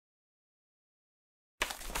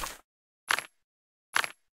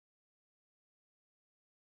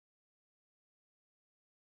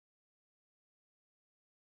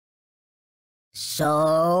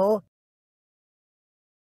So...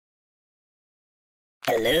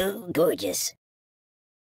 Hello, gorgeous.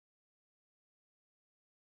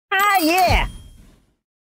 Ah, yeah!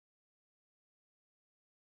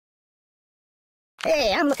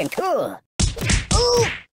 Hey, I'm looking cool. Ooh!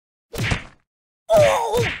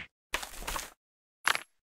 Oh!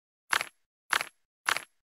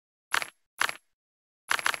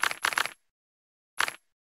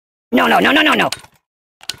 No, no, no, no, no, no!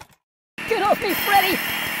 Get off me, Freddy!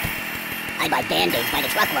 I buy Band-Aids by the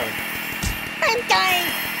truckload. I'm dying!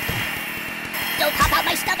 Don't pop out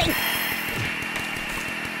my stuffing!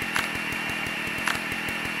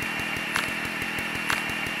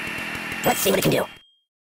 Let's see what it can do.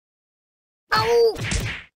 Oh!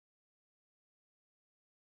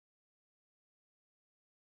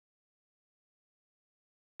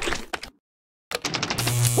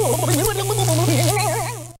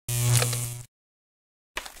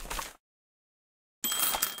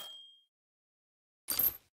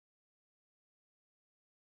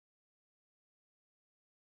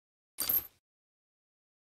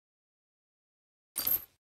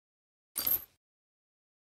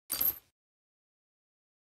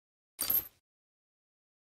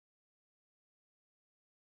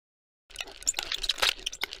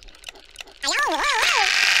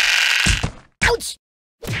 Ouch!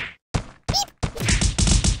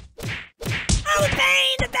 Oh, the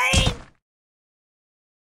pain! The pain!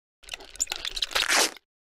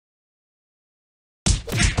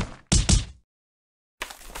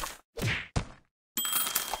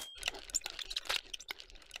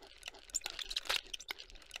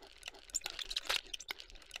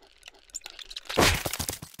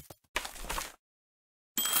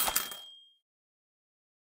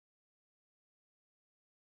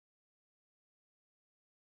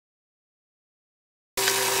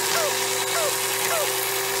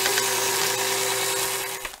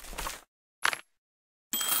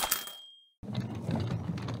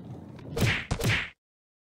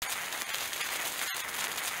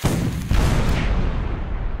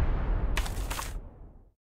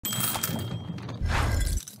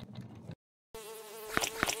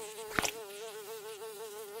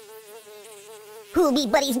 Who'll be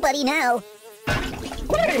Buddy's buddy now?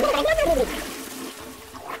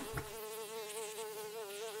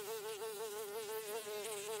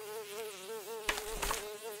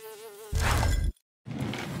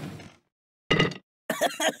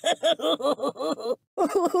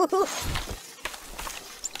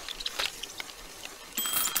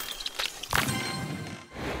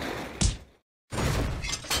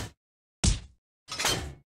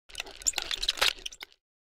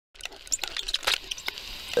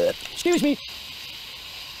 Excuse me.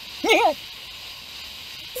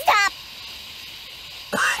 Stop!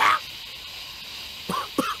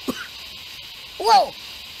 Whoa!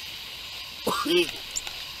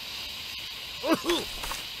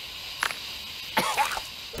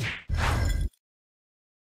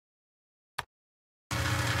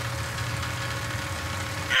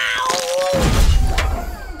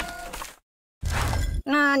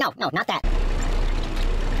 No, not that.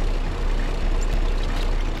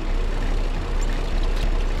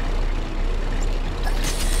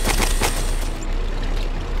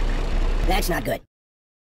 That's not good.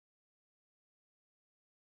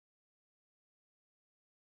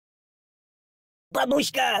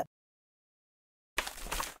 Babushka!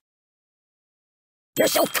 You're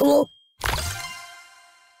so cool!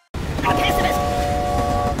 Pessimist!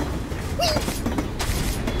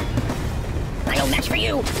 I don't match for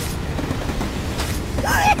you!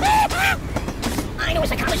 I know a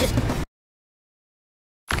psychologist!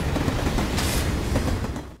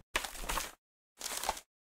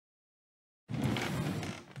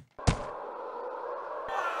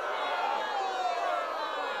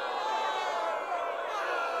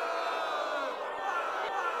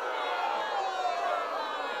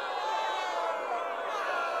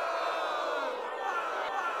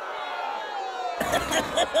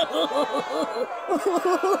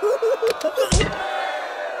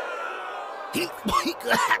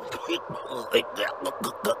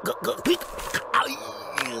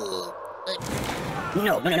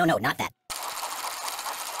 No, not that.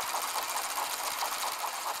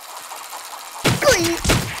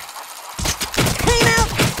 Time out!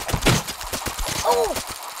 Oh!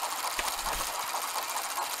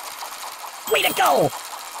 Way to go!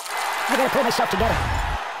 I gotta pull myself together.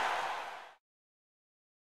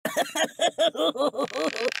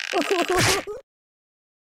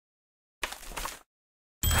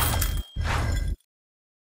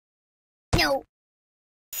 No.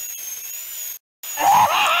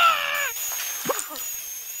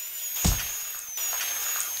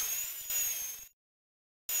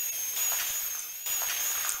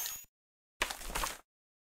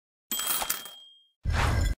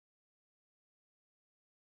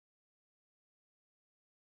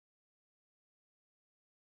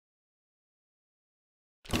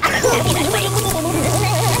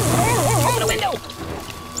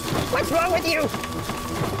 What's wrong with you?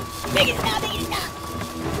 Make it stop, make it stop!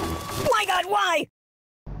 My God, why?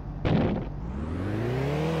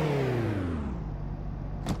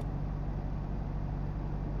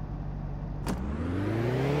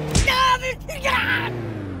 Stop!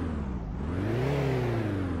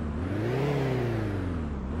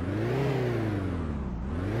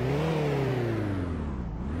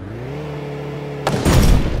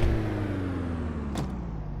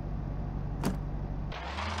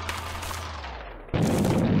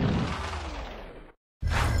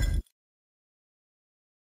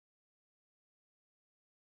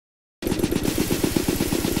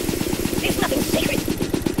 There's nothing sacred.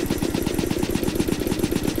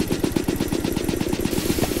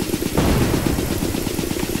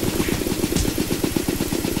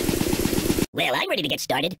 Well, I'm ready to get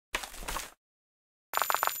started.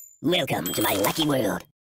 Welcome to my lucky world.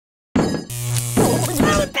 What's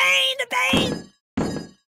wrong with pain? The pain!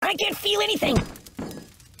 I can't feel anything.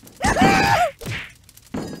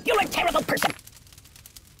 You're a terrible person.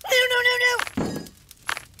 No.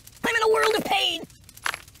 I'm in a world of pain.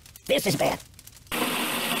 This is bad.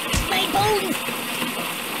 My bones!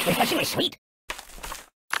 Refreshing my sweet.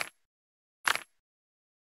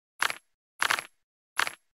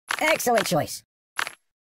 Excellent choice.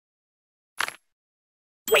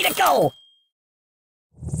 Way to go!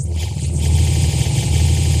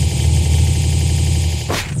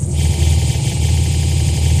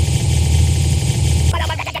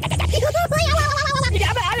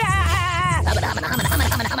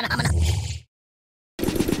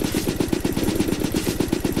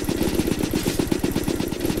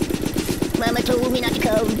 Mama told me not to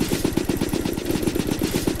come.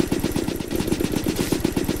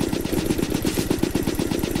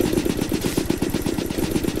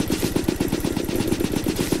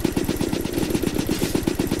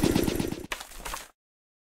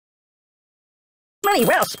 Money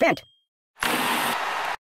well spent.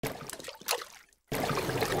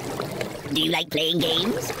 Do you like playing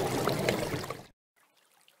games?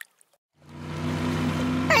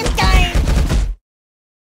 I'm dying!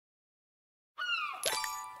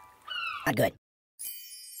 Not good.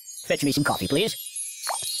 Fetch me some coffee, please.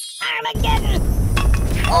 Armageddon!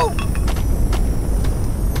 Oh!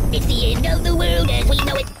 It's the end of the world as we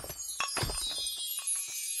know it.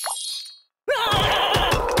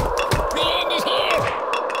 The end is here!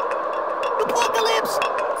 Apocalypse!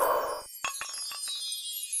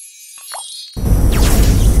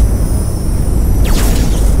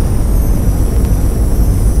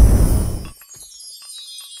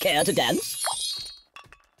 Care to dance?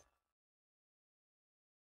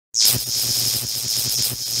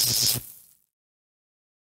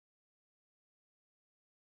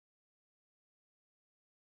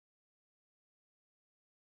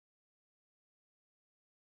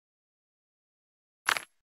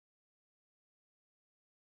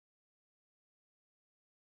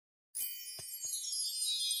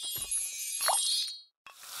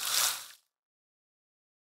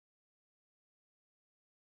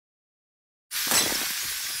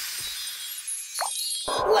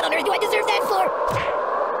 What on earth do I deserve that for?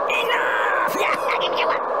 Enough!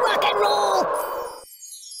 Rock and roll!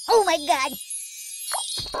 Oh my God!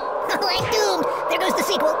 Oh, I'm doomed! There goes the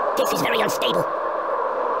sequel! This is very unstable.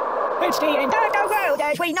 It's the end of the world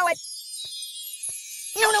as we know it!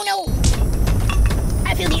 No!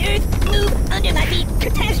 I feel the earth move under my feet!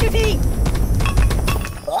 Catastrophe!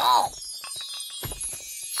 Oh!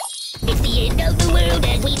 It's the end of the world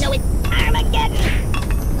as we know it! Armageddon!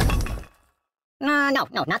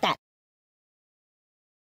 No, not that.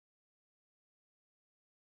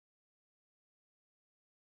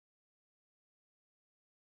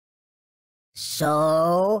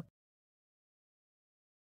 So...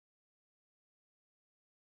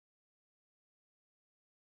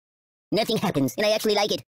 nothing happens, and I actually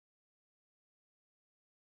like it.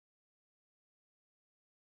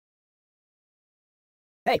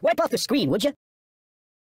 Hey, wipe off the screen, would you?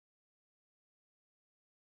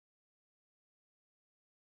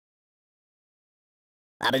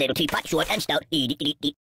 I'm a little teapot, short and stout.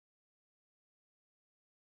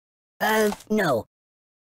 No.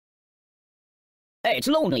 Hey, it's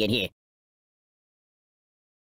lonely in here.